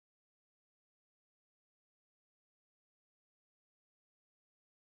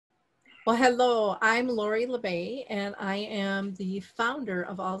Well, hello, I'm Lori La Bey, and I am the founder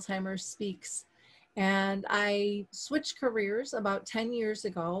of Alzheimer Speaks. And I switched careers about 10 years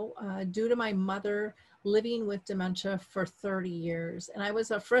ago due to my mother living with dementia for 30 years. And I was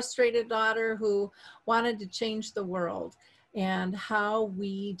a frustrated daughter who wanted to change the world and how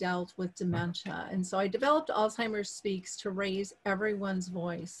we dealt with dementia. And so I developed Alzheimer Speaks to raise everyone's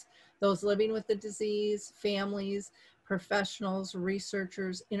voice, those living with the disease, families, professionals,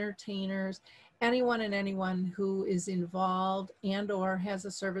 researchers, entertainers, anyone who is involved and or has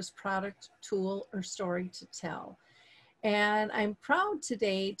a service, product, tool, or story to tell. And I'm proud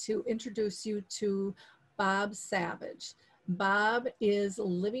today to introduce you to Bob Savage. Bob is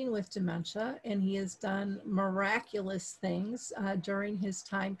living with dementia and he has done miraculous things during his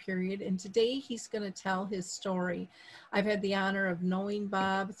time period. And today he's going to tell his story. I've had the honor of knowing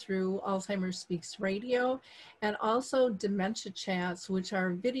Bob through Alzheimer's Speaks Radio and also Dementia Chats, which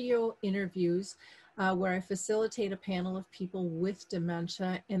are video interviews where I facilitate a panel of people with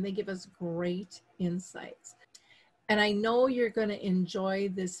dementia and they give us great insights. And I know you're going to enjoy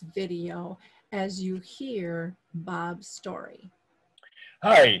this video as you hear Bob's story.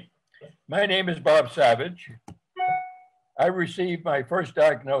 Hi, my name is Bob Savage. I received my first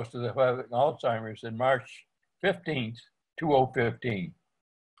diagnosis of having Alzheimer's in March 15th, 2015.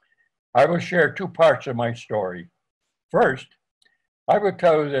 I will share two parts of my story. First, I will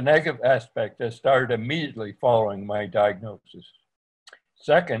tell you the negative aspect that started immediately following my diagnosis.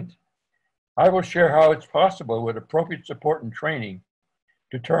 Second, I will share how it's possible with appropriate support and training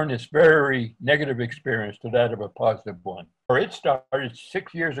to turn this very negative experience to that of a positive one. It started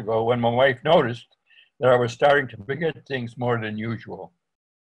 6 years ago when my wife noticed that I was starting to forget things more than usual.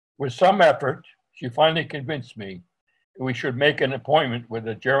 With some effort, she finally convinced me that we should make an appointment with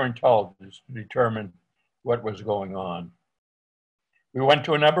a gerontologist to determine what was going on. We went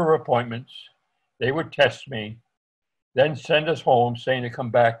to a number of appointments. They would test me, then send us home saying to come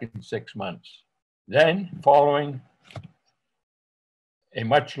back in 6 months. Then, following a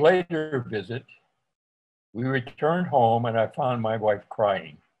much later visit, we returned home and I found my wife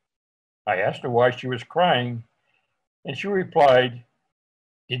crying. I asked her why she was crying, and she replied,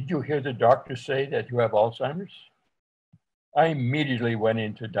 "Didn't you hear the doctor say that you have Alzheimer's?" I immediately went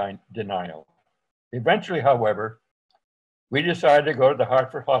into denial. Eventually, however, we decided to go to the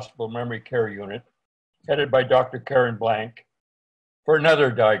Hartford Hospital Memory Care Unit, headed by Dr. Karen Blank, for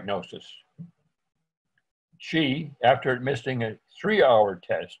another diagnosis. She, after missing a 3-hour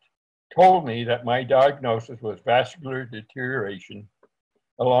test, told me that my diagnosis was vascular deterioration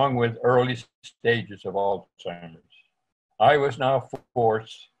along with early stages of Alzheimer's. I was now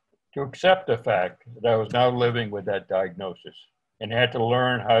forced to accept the fact that I was now living with that diagnosis and had to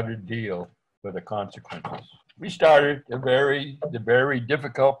learn how to deal with the consequences. We started the very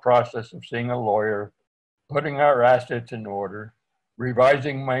difficult process of seeing a lawyer, putting our assets in order,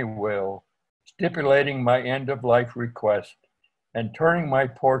 revising my will, stipulating my end-of-life request, and turning my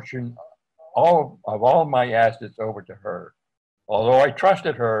portion of all my assets over to her. Although I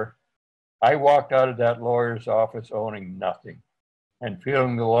trusted her, I walked out of that lawyer's office owning nothing and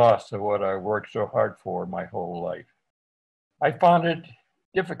feeling the loss of what I worked so hard for my whole life. I found it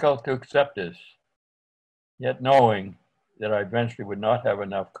difficult to accept this, yet knowing that I eventually would not have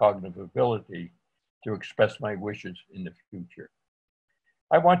enough cognitive ability to express my wishes in the future.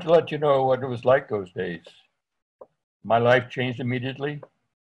 I want to let you know what it was like those days. My life changed immediately,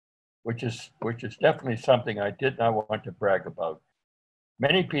 which is definitely something I did not want to brag about.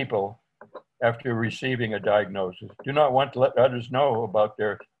 Many people, after receiving a diagnosis, do not want to let others know about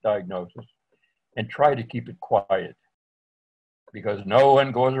their diagnosis and try to keep it quiet, because no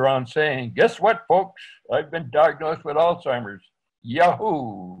one goes around saying, "Guess what, folks? I've been diagnosed with Alzheimer's.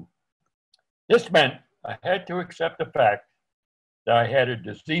 Yahoo!" This meant I had to accept the fact that I had a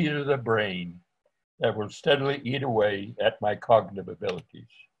disease of the brain that will steadily eat away at my cognitive abilities.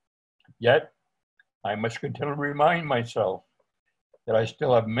 Yet, I must continue to remind myself that I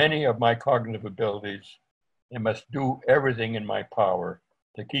still have many of my cognitive abilities and must do everything in my power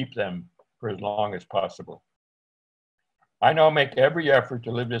to keep them for as long as possible. I now make every effort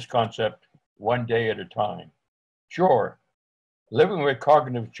to live this concept one day at a time. Sure, living with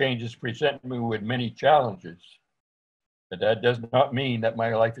cognitive changes present me with many challenges, but that does not mean that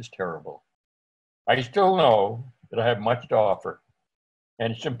my life is terrible. I still know that I have much to offer,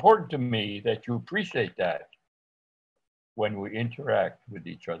 and it's important to me that you appreciate that when we interact with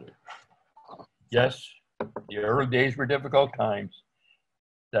each other. Yes, the early days were difficult times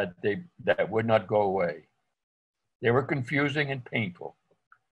that would not go away. They were confusing and painful.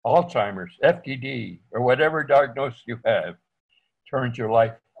 Alzheimer's, FTD, or whatever diagnosis you have, turns your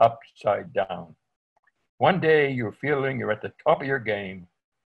life upside down. One day you're feeling you're at the top of your game,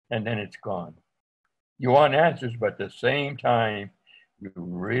 and then it's gone. You want answers, but at the same time, you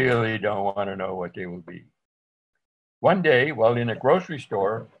really don't want to know what they will be. One day, while in a grocery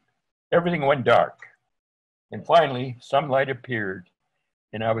store, everything went dark. And finally, some light appeared,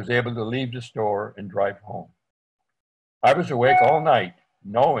 and I was able to leave the store and drive home. I was awake all night,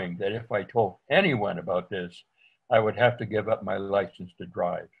 knowing that if I told anyone about this, I would have to give up my license to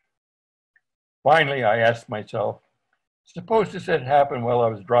drive. Finally, I asked myself, suppose this had happened while I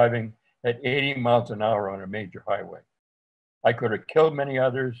was driving at 80 miles an hour on a major highway. I could have killed many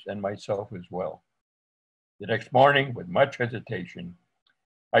others and myself as well. The next morning, with much hesitation,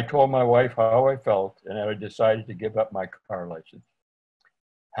 I told my wife how I felt and I decided to give up my car license.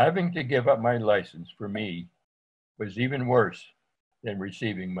 Having to give up my license for me was even worse than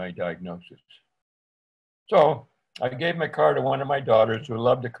receiving my diagnosis. So I gave my car to one of my daughters who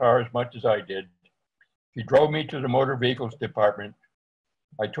loved the car as much as I did. She drove me to the motor vehicles department.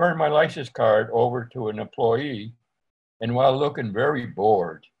 I turned my license card over to an employee, and while looking very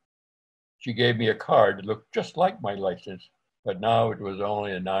bored, she gave me a card that looked just like my license, but now it was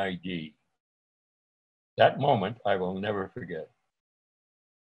only an ID. That moment I will never forget.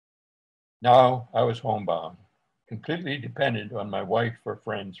 Now I was homebound, completely dependent on my wife or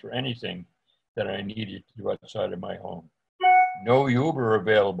friends for anything that I needed to do outside of my home. No Uber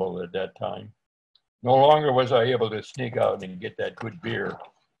available at that time. No longer was I able to sneak out and get that good beer.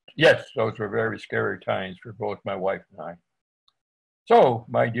 Yes, those were very scary times for both my wife and I. So,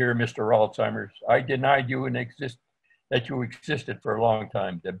 my dear Mr. Alzheimer's, I denied you that you existed for a long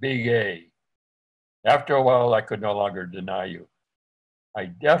time, the big A. After a while, I could no longer deny you. I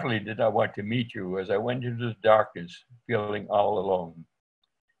definitely did not want to meet you as I went into the darkness, feeling all alone.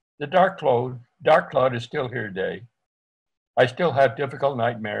 The dark cloud is still here today. I still have difficult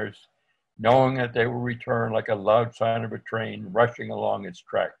nightmares, knowing that they will return like a loud sound of a train rushing along its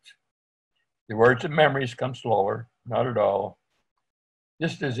tracks. The words and memories come slower, not at all.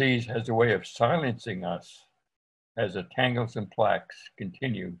 This disease has a way of silencing us as the tangles and plaques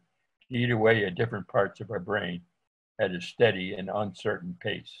continue to eat away at different parts of our brain at a steady and uncertain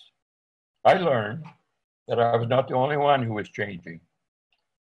pace. I learned that I was not the only one who was changing.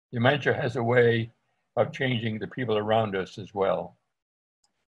 Dementia has a way of changing the people around us as well.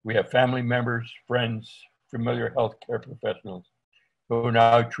 We have family members, friends, familiar healthcare professionals who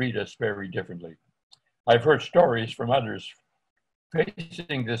now treat us very differently. I've heard stories from others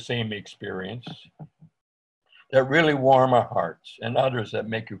facing the same experience that really warm our hearts and others that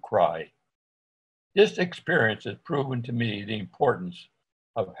make you cry. This experience has proven to me the importance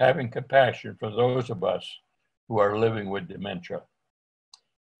of having compassion for those of us who are living with dementia.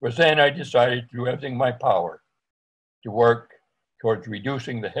 For then I decided to do everything in my power to work towards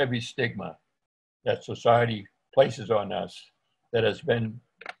reducing the heavy stigma that society places on us that has been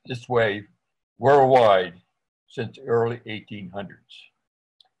this way worldwide since the early 1800s.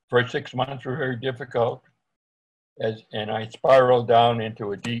 First 6 months were very difficult, and I spiraled down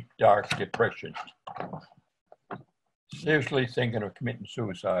into a deep, dark depression, seriously thinking of committing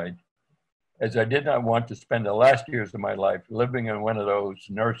suicide, as I did not want to spend the last years of my life living in one of those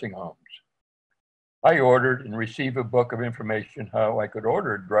nursing homes. I ordered and received a book of information how I could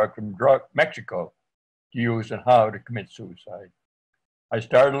order a drug from Mexico to use and how to commit suicide. I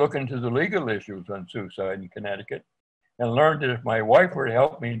started looking into the legal issues on suicide in Connecticut and learned that if my wife were to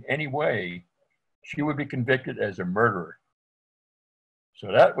help me in any way, she would be convicted as a murderer.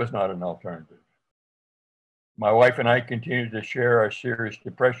 So that was not an alternative. My wife and I continued to share our serious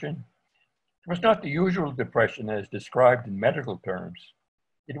depression. It was not the usual depression as described in medical terms.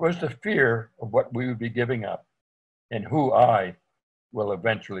 It was the fear of what we would be giving up and who I will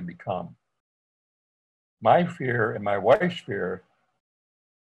eventually become. My fear and my wife's fear,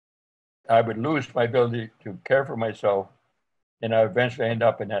 I would lose my ability to care for myself and I would eventually end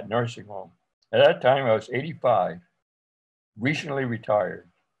up in that nursing home. At that time, I was 85, recently retired,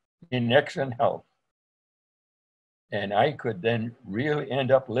 in excellent health. And I could then really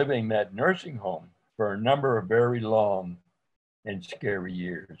end up living that nursing home for a number of very long and scary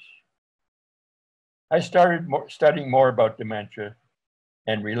years. I started studying more about dementia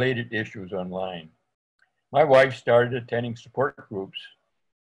and related issues online. My wife started attending support groups,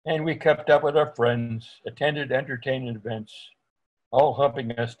 and we kept up with our friends, attended entertainment events, all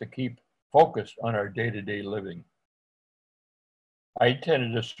helping us to keep focused on our day-to-day living. I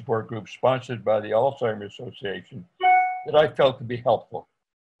attended a support group sponsored by the Alzheimer Association that I felt to be helpful.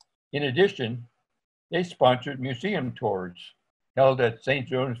 In addition, they sponsored museum tours held at St.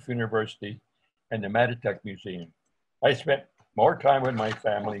 John's University and the Meditech Museum. I spent more time with my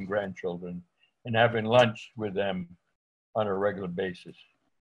family and grandchildren, and having lunch with them on a regular basis.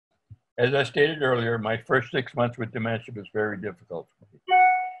 As I stated earlier, my first 6 months with dementia was very difficult for me.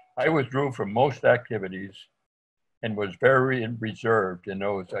 I withdrew from most activities and was very reserved in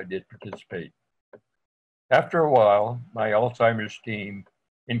those I did participate. After a while, my Alzheimer's team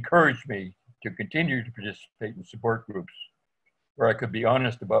encouraged me to continue to participate in support groups where I could be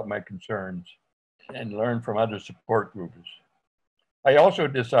honest about my concerns and learn from other support groups. I also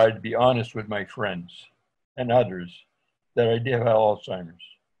decided to be honest with my friends and others that I did have Alzheimer's.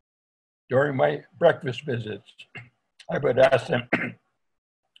 During my breakfast visits, I would ask them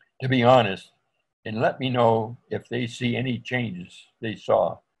to be honest and let me know if they see any changes they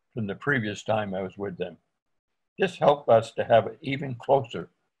saw from the previous time I was with them. This helped us to have an even closer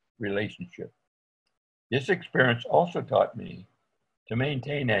relationship. This experience also taught me to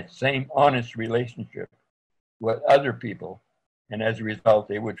maintain that same honest relationship with other people, and as a result,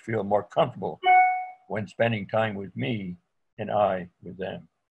 they would feel more comfortable when spending time with me and I with them.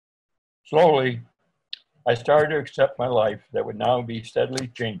 Slowly, I started to accept my life that would now be steadily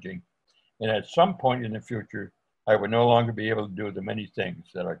changing, and at some point in the future, I would no longer be able to do the many things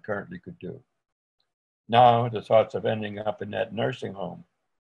that I currently could do. Now, the thoughts of ending up in that nursing home,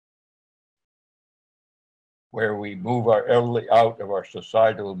 where we move our elderly out of our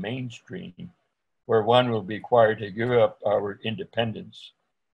societal mainstream, where one will be required to give up our independence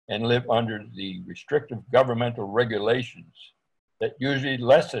and live under the restrictive governmental regulations that usually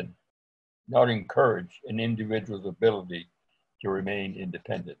lessen, not encourage, an individual's ability to remain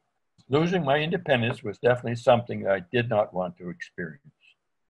independent. Losing my independence was definitely something that I did not want to experience.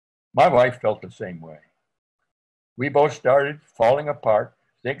 My wife felt the same way. We both started falling apart,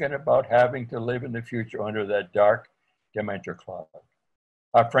 thinking about having to live in the future under that dark dementia cloud.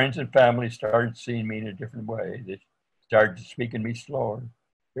 Our friends and family started seeing me in a different way. They started speaking to me slower.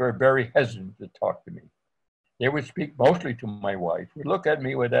 They were very hesitant to talk to me. They would speak mostly to my wife, would look at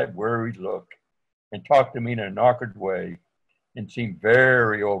me with that worried look and talk to me in an awkward way and seem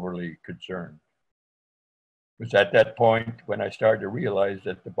very overly concerned. It was at that point when I started to realize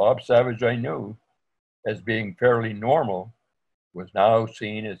that the Bob Savage I knew as being fairly normal was now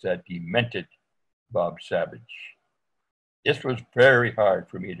seen as that demented Bob Savage. This was very hard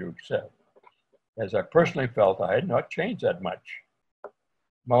for me to accept, as I personally felt I had not changed that much.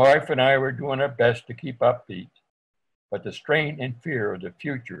 My wife and I were doing our best to keep upbeat, but the strain and fear of the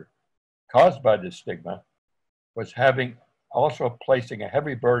future caused by this stigma was also placing a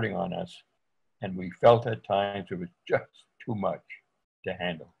heavy burden on us, and we felt at times it was just too much to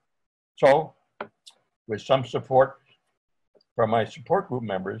handle. So, with some support from my support group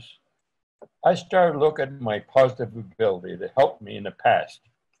members, I started looking at my positive ability that helped me in the past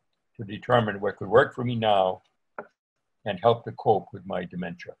to determine what could work for me now and help to cope with my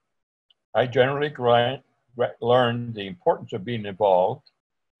dementia. I generally learned the importance of being involved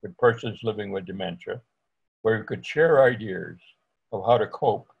with persons living with dementia, where we could share ideas of how to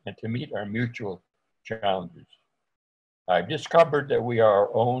cope and to meet our mutual challenges. I've discovered that we are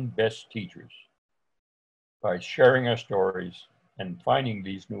our own best teachers by sharing our stories and finding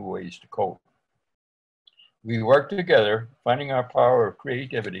these new ways to cope. We work together, finding our power of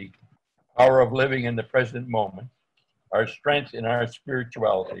creativity, power of living in the present moment, our strength in our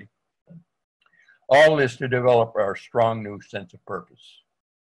spirituality, all this to develop our strong new sense of purpose.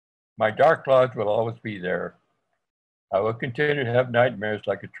 My dark clouds will always be there. I will continue to have nightmares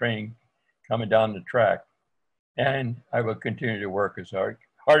like a train coming down the track, and I will continue to work as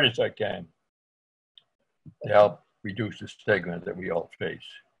hard as I can to help reduce the stigma that we all face.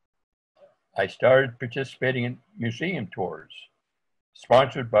 I started participating in museum tours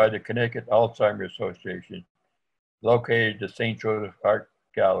sponsored by the Connecticut Alzheimer Association, located at the St. Joseph Art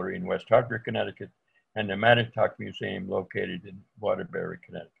Gallery in West Hartford, Connecticut, and the Manitowoc Museum located in Waterbury,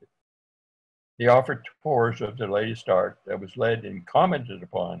 Connecticut. They offered tours of the latest art that was led and commented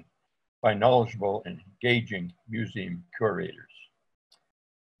upon by knowledgeable and engaging museum curators.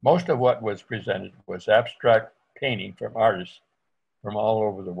 Most of what was presented was abstract painting from artists from all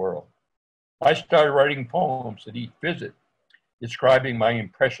over the world. I started writing poems at each visit, describing my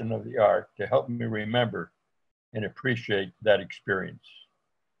impression of the art to help me remember and appreciate that experience.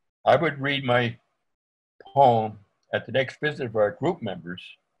 I would read my poem at the next visit of our group members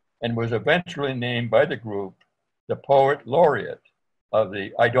and was eventually named by the group the poet laureate of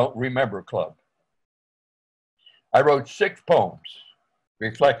the I Don't Remember Club. I wrote 6 poems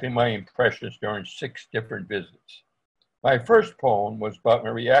reflecting my impressions during 6 different visits. My first poem was about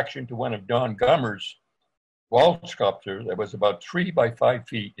my reaction to one of Don Gummer's wall sculptures that was about 3 by 5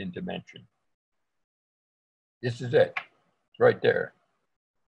 feet in dimension. This is it. right there.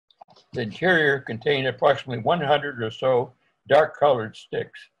 The interior contained approximately 100 or so dark colored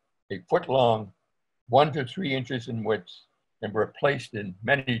sticks, a foot long, 1 to 3 inches in width, and were placed in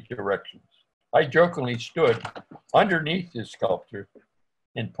many directions. I jokingly stood underneath this sculpture,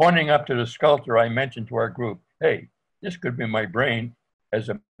 and pointing up to the sculptor, I mentioned to our group, hey, this could be my brain as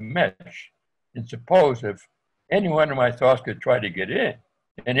a mesh, and suppose if any one of my thoughts could try to get in,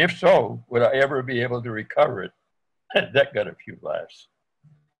 and if so, would I ever be able to recover it? That got a few laughs.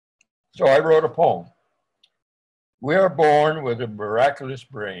 So I wrote a poem. We are born with a miraculous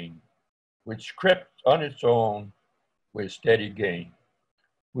brain, which scripts on its own with steady gain.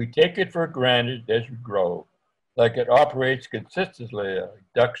 We take it for granted as we grow, like it operates consistently like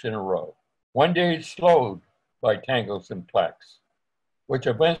ducks in a row. One day it's slowed by tangles and plaques, which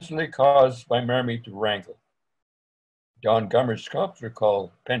eventually cause my memory to wrangle. Don Gummer's sculpture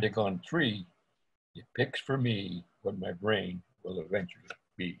called Pentagon 3, it picks for me what my brain will eventually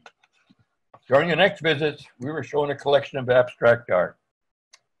be. During the next visit, we were shown a collection of abstract art.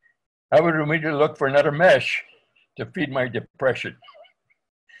 I would immediately look for another mesh to feed my depression.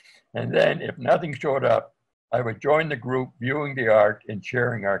 And then, if nothing showed up, I would join the group viewing the art and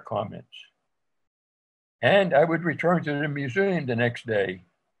sharing our comments. And I would return to the museum the next day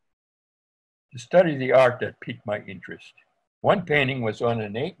to study the art that piqued my interest. One painting was on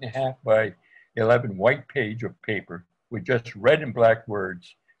an 8.5 by 11 white page of paper with just red and black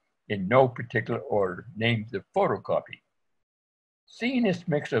words in no particular order, named the photocopy. Seeing this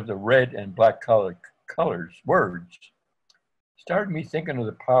mix of the red and black words, started me thinking of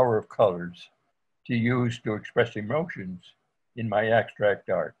the power of colors to use to express emotions in my abstract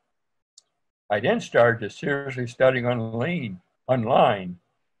art. I then started to seriously studying online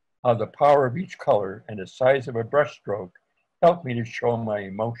how the power of each color and the size of a brushstroke helped me to show my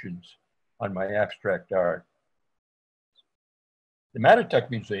emotions on my abstract art. The Mattituck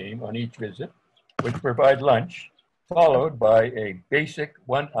Museum on each visit would provide lunch, followed by a basic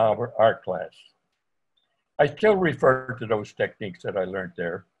 1-hour art class. I still refer to those techniques that I learned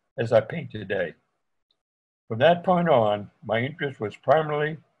there as I paint today. From that point on, my interest was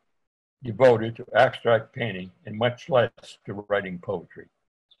primarily devoted to abstract painting and much less to writing poetry.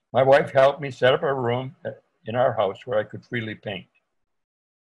 My wife helped me set up a room in our house where I could freely paint.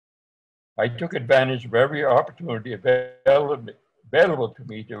 I took advantage of every opportunity available to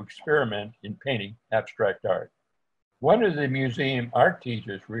me to experiment in painting abstract art. One of the museum art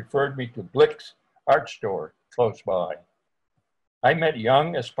teachers referred me to Blick's art store close by. I met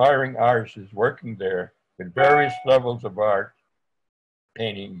young aspiring artists working there with various levels of art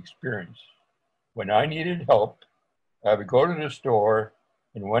painting experience. When I needed help, I would go to the store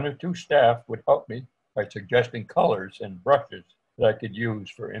and 1 or 2 staff would help me by suggesting colors and brushes that I could use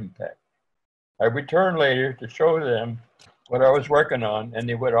for impact. I returned later to show them what I was working on, and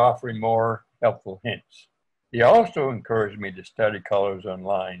they would offer more helpful hints. They also encouraged me to study colors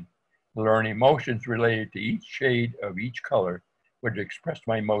online, to learn emotions related to each shade of each color, which expressed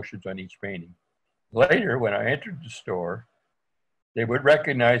my emotions on each painting. Later, when I entered the store, they would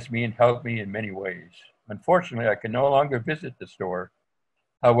recognize me and help me in many ways. Unfortunately, I can no longer visit the store.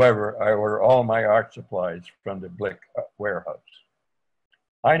 However, I order all my art supplies from the Blick warehouse.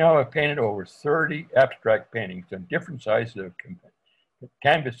 I now have painted over 30 abstract paintings on different sizes of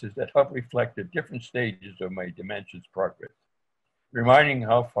canvases that help reflect the different stages of my dementia's progress, reminding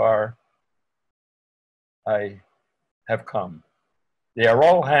how far I have come. They are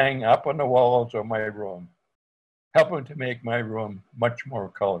all hanging up on the walls of my room, helping to make my room much more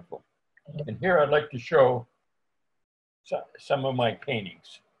colorful. And here I'd like to show some of my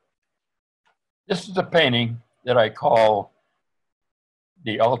paintings. This is a painting that I call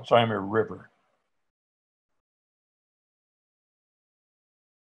the Alzheimer River.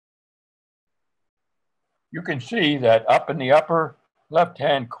 You can see that up in the upper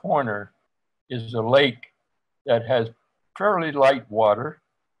left-hand corner is a lake that has fairly light water,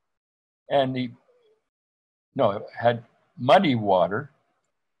 and it had muddy water,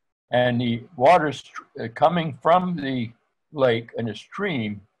 and the water coming from the lake and a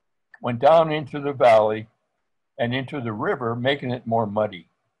stream went down into the valley and into the river, making it more muddy.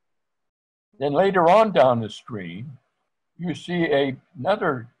 Then later on down the stream, you see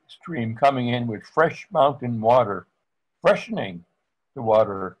another stream coming in with fresh mountain water, freshening the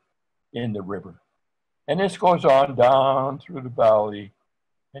water in the river. And this goes on down through the valley.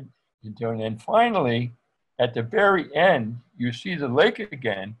 And finally, at the very end, you see the lake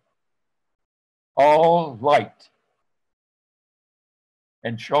again, all light,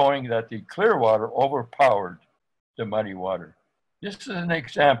 and showing that the clear water overpowered the muddy water. This is an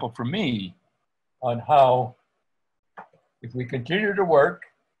example for me on how if we continue to work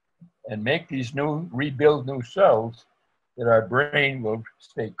and make these rebuild new cells, that our brain will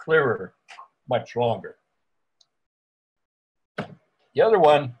stay clearer much longer. The other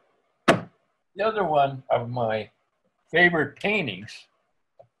one of my favorite paintings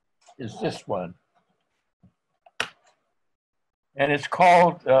is this one. And it's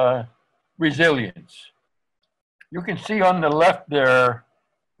called Resilience. You can see on the left there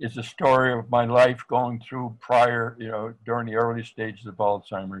is the story of my life going through during the early stages of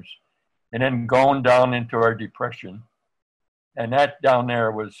Alzheimer's, and then going down into our depression. And that down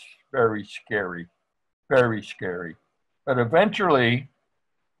there was very scary, very scary. But eventually,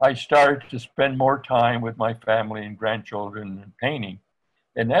 I started to spend more time with my family and grandchildren and painting.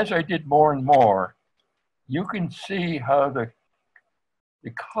 And as I did more and more, you can see how the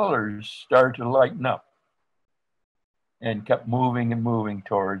colors started to lighten up and kept moving and moving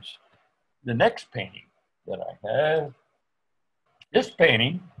towards the next painting that I have. This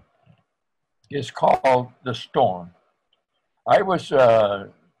painting is called The Storm. I was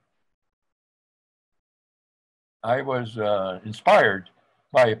inspired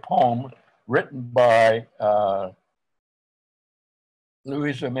by a poem written by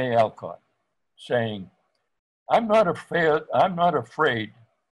Louisa May Alcott, saying, I'm not afraid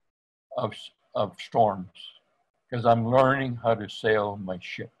of storms, because I'm learning how to sail my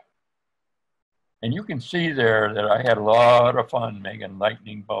ship. And you can see there that I had a lot of fun making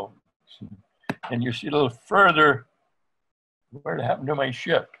lightning bolts. And you see a little further, what happened to my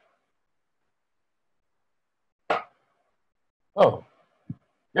ship? Oh,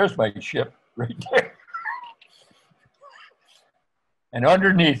 there's my ship right there. And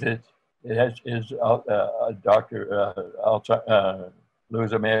underneath it, is Dr.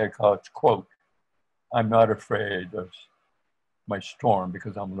 Louisa May Alcott's quote, I'm not afraid of my storm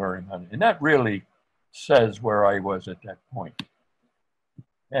because I'm learning how to. And that really says where I was at that point.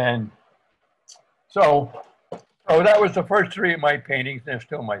 And so that was the first three of my paintings, and they're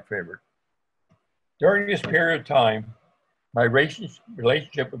still my favorite. During this period of time, my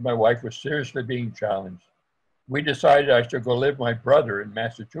relationship with my wife was seriously being challenged. We decided I should go live with my brother in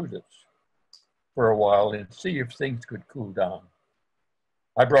Massachusetts for a while and see if things could cool down.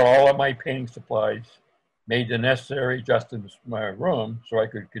 I brought all of my painting supplies, made the necessary adjustments to my room so I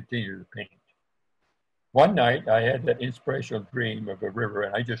could continue to paint. One night, I had that inspirational dream of a river,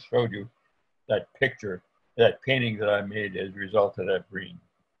 and I just showed you that picture, that painting that I made as a result of that dream.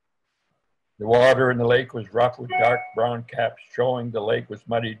 The water in the lake was rough with dark brown caps, showing the lake was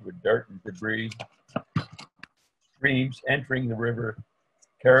muddied with dirt and debris. Streams entering the river,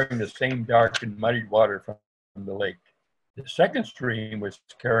 carrying the same dark and muddied water from the lake. The second stream was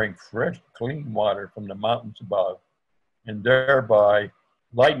carrying fresh, clean water from the mountains above, and thereby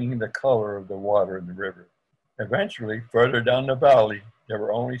lightening the color of the water in the river. Eventually, further down the valley, there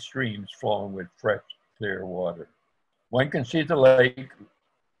were only streams flowing with fresh, clear water. One can see the lake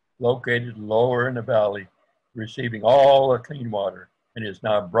located lower in the valley, receiving all the clean water, and is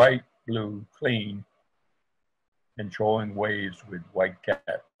now bright blue, clean, and showing waves with white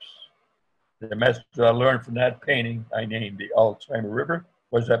caps. The message I learned from that painting I named the Alzheimer River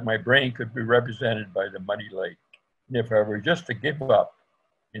was that my brain could be represented by the muddy lake. And if I were just to give up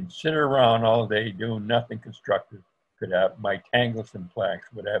and sit around all day doing nothing constructive, my tangles and plaques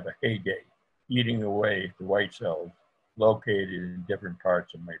would have a heyday, eating away the white cells located in different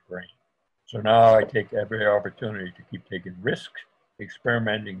parts of my brain. So now I take every opportunity to keep taking risks,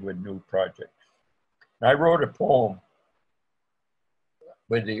 experimenting with new projects. And I wrote a poem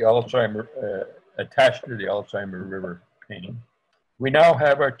with the Alzheimer, attached to the Alzheimer River painting. We now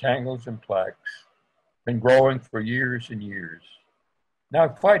have our tangles and plaques, been growing for years and years. Now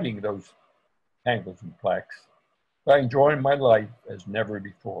fighting those tangles and plaques by enjoying my life as never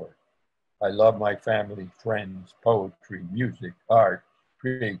before. I love my family, friends, poetry, music, art,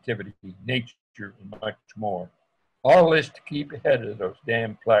 creativity, nature, and much more. All this to keep ahead of those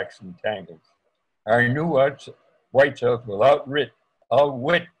damn plaques and tangles. Our new white cells will outwit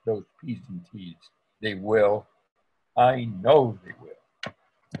those P's and T's. They will. I know they will.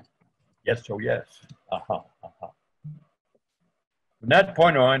 Yes, oh yes. From that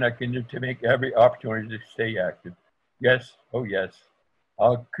point on, I continue to make every opportunity to stay active. Yes, oh yes.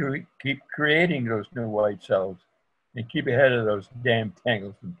 I'll keep creating those new white cells and keep ahead of those damn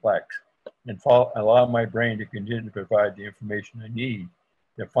tangles and plaques and allow my brain to continue to provide the information I need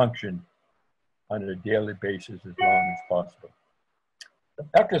to function on a daily basis as long as possible.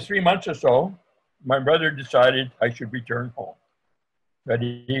 After 3 months or so, my brother decided I should return home, that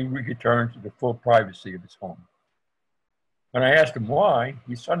he would return to the full privacy of his home. When I asked him why,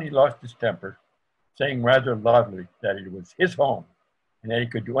 he suddenly lost his temper saying rather loudly that it was his home and that he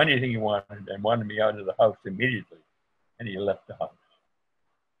could do anything he wanted and wanted me out of the house immediately. And he left the house.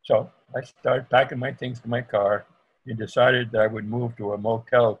 So I started packing my things to my car and decided that I would move to a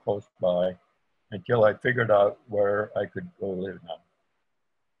motel close by until I figured out where I could go live now.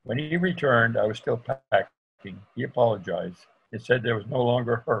 When he returned, I was still packing. He apologized and said there was no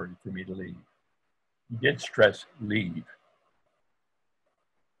longer a hurry for me to leave. He did stress leave.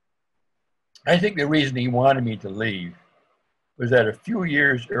 I think the reason he wanted me to leave was that a few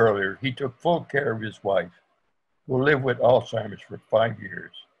years earlier, he took full care of his wife, who lived with Alzheimer's for 5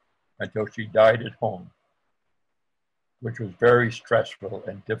 years until she died at home, which was very stressful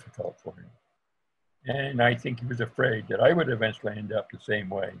and difficult for him. And I think he was afraid that I would eventually end up the same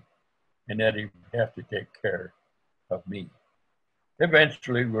way and that he would have to take care of me.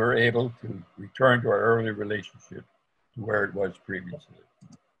 Eventually, we were able to return to our early relationship to where it was previously.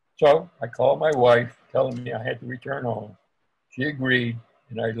 So I called my wife, telling me I had to return home. She agreed,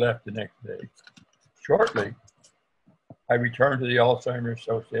 and I left the next day. Shortly, I returned to the Alzheimer's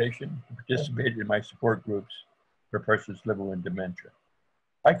Association and participated in my support groups for persons living with dementia.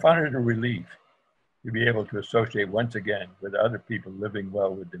 I found it a relief to be able to associate once again with other people living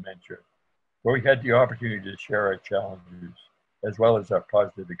well with dementia, where we had the opportunity to share our challenges as well as our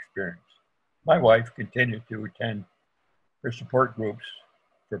positive experience. My wife continued to attend her support groups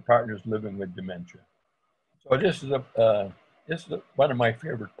for partners living with dementia. So this is one of my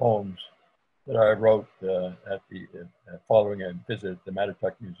favorite poems that I wrote at the following a visit at the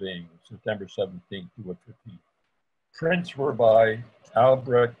Mattituck Museum, September 17th to 15th. Prints were by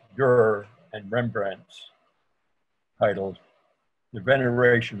Albrecht Dürer and Rembrandt's, titled The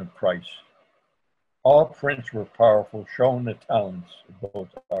Veneration of Christ. All prints were powerful, showing the talents of both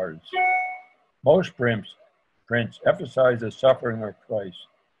artists. Most prints emphasize the suffering of Christ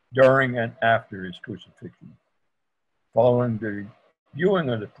during and after his crucifixion. Following the viewing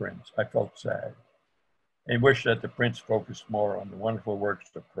of the prints, I felt sad and wished that the prints focused more on the wonderful works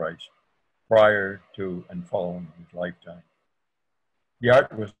of Christ prior to and following his lifetime. The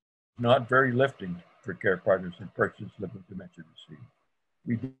art was not very lifting for care partners and persons living with dementia to see.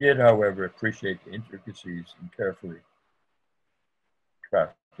 We did, however, appreciate the intricacies and carefully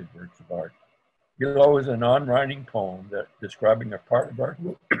crafted works of art. Below is a non-rhyming poem that describing a part of our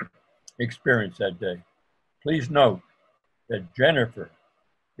experience that day. Please note that Jennifer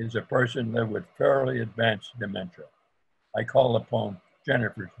is a person living with fairly advanced dementia. I call the poem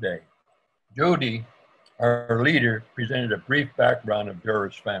Jennifer's Day. Judy, our leader, presented a brief background of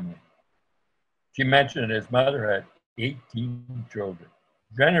Dürer's family. She mentioned that his mother had 18 children.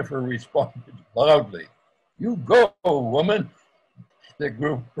 Jennifer responded loudly, "You go, woman." The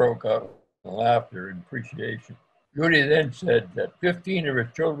group broke out in laughter and appreciation. Judy then said that 15 of her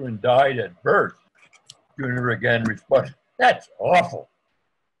children died at birth. Jennifer again responded, "That's awful."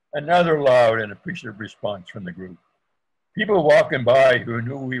 Another loud and appreciative response from the group. People walking by who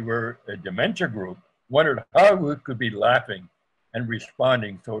knew we were a dementia group wondered how we could be laughing and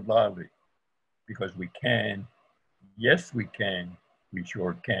responding so loudly. Because we can. Yes, we can. We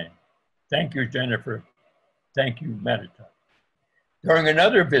sure can. Thank you, Jennifer. Thank you, Mattituck. During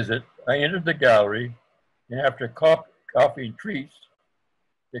another visit, I entered the gallery, and after coffee and treats,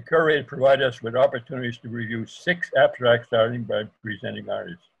 the curator provided us with opportunities to review 6 abstracts starting by presenting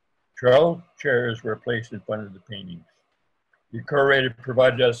artists. 12 chairs were placed in front of the paintings. The curator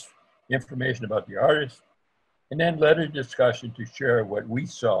provided us information about the artist, and then led a discussion to share what we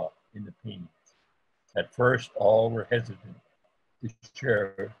saw in the paintings. At first, all were hesitant to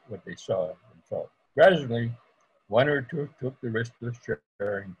share what they saw and felt. Gradually, one or two took the risk of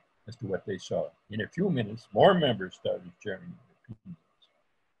sharing as to what they saw. In a few minutes, more members started sharing their opinions.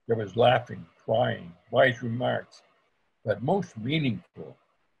 There was laughing, crying, wise remarks, but most meaningful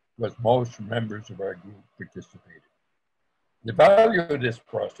was most members of our group participated. The value of this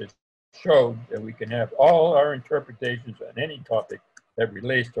process showed that we can have all our interpretations on any topic that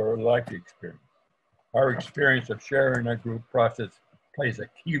relates to our life experience. Our experience of sharing our group process plays a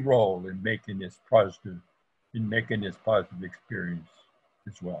key role in making this positive experience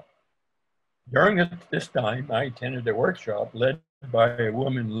as well. During this time, I attended a workshop led by a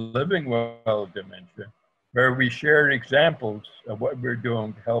woman living well with dementia, where we shared examples of what we're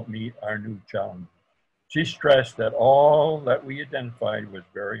doing to help meet our new challenges. She stressed that all that we identified was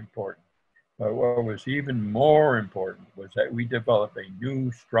very important, but what was even more important was that we develop a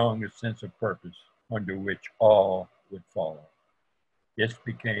new, stronger sense of purpose under which all would follow. This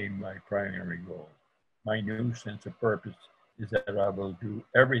became my primary goal. My new sense of purpose is that I will do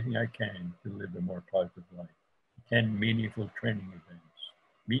everything I can to live a more positive life, attend meaningful training events,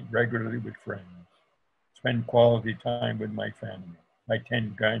 meet regularly with friends, spend quality time with my family, my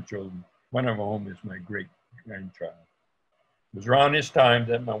 10 grandchildren, one of whom is my great-grandchild. It was around this time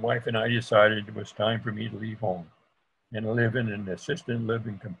that my wife and I decided it was time for me to leave home and live in an assisted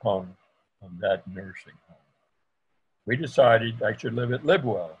living component of that nursing home. We decided I should live at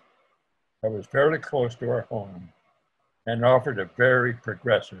Livewell. I was fairly close to our home and offered a very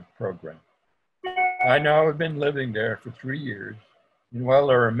progressive program. I now have been living there for 3 years, and while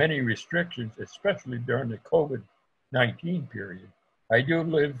there are many restrictions, especially during the COVID-19 period, I do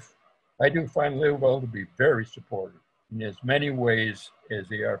find Livewell to be very supportive in as many ways as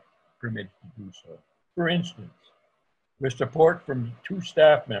they are permitted to do so. For instance, with support from 2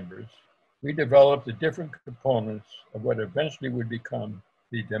 staff members, we developed the different components of what eventually would become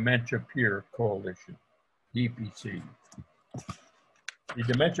the Dementia Peer Coalition, DPC. The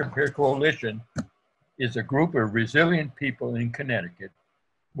Dementia Peer Coalition is a group of resilient people in Connecticut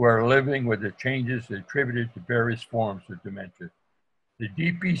who are living with the changes attributed to various forms of dementia. The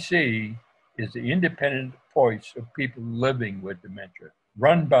DPC is the independent voice of people living with dementia,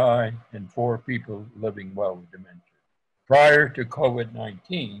 run by and for people living well with dementia. Prior to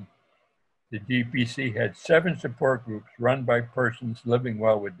COVID-19, the DPC had 7 support groups run by persons living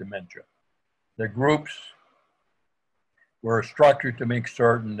well with dementia. The groups were structured to make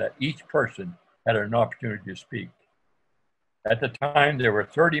certain that each person had an opportunity to speak. At the time, there were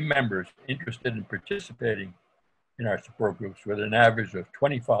 30 members interested in participating in our support groups, with an average of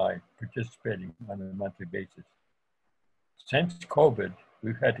 25 participating on a monthly basis. Since COVID,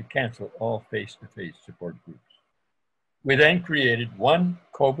 we've had to cancel all face-to-face support groups. We then created one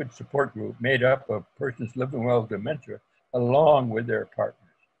COVID support group made up of persons living well with dementia along with their partners.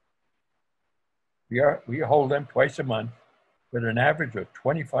 We hold them twice a month with an average of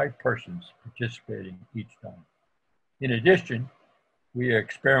 25 persons participating each time. In addition, we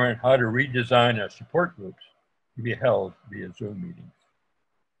experiment how to redesign our support groups to be held via Zoom meetings.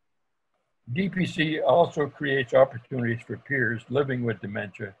 DPC also creates opportunities for peers living with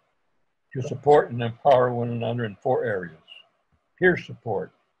dementia to support and empower one another in 4 areas: peer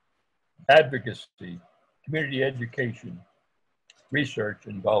support, advocacy, community education, research,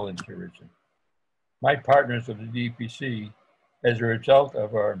 and volunteerism. My partners of the DPC, as a result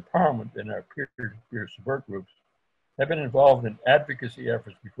of our empowerment in our peer-to-peer support groups, have been involved in advocacy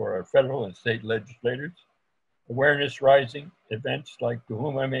efforts before our federal and state legislators, awareness rising events like To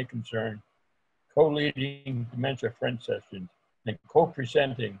Whom I May Concern, co-leading Dementia Friend sessions, and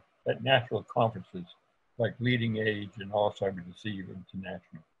co-presenting at national conferences like Leading Age and Alzheimer's Disease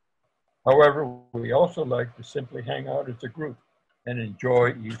International. However, we also like to simply hang out as a group and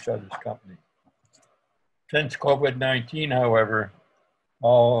enjoy each other's company. Since COVID-19, however,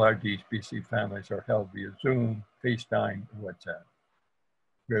 all our DPC families are held via Zoom, FaceTime, and WhatsApp.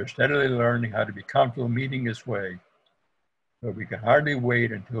 We are steadily learning how to be comfortable meeting this way, but we can hardly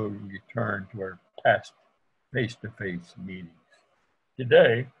wait until we return to our past face-to-face meetings.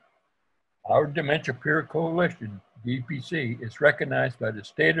 Today, our Dementia Peer Coalition, DPC, is recognized by the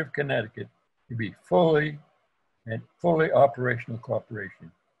state of Connecticut to be fully operational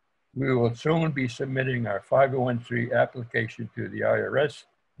corporation. We will soon be submitting our 501(c) application to the IRS,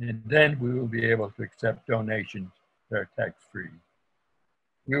 and then we will be able to accept donations that are tax-free.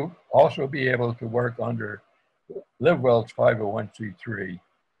 We'll also be able to work under Livewell's 501(c)(3)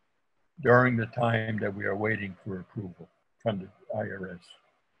 during the time that we are waiting for approval from the IRS.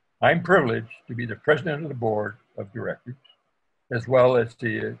 I'm privileged to be the president of the board of directors, as well as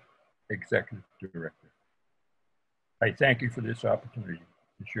the executive director. I thank you for this opportunity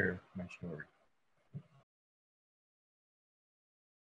to share my story.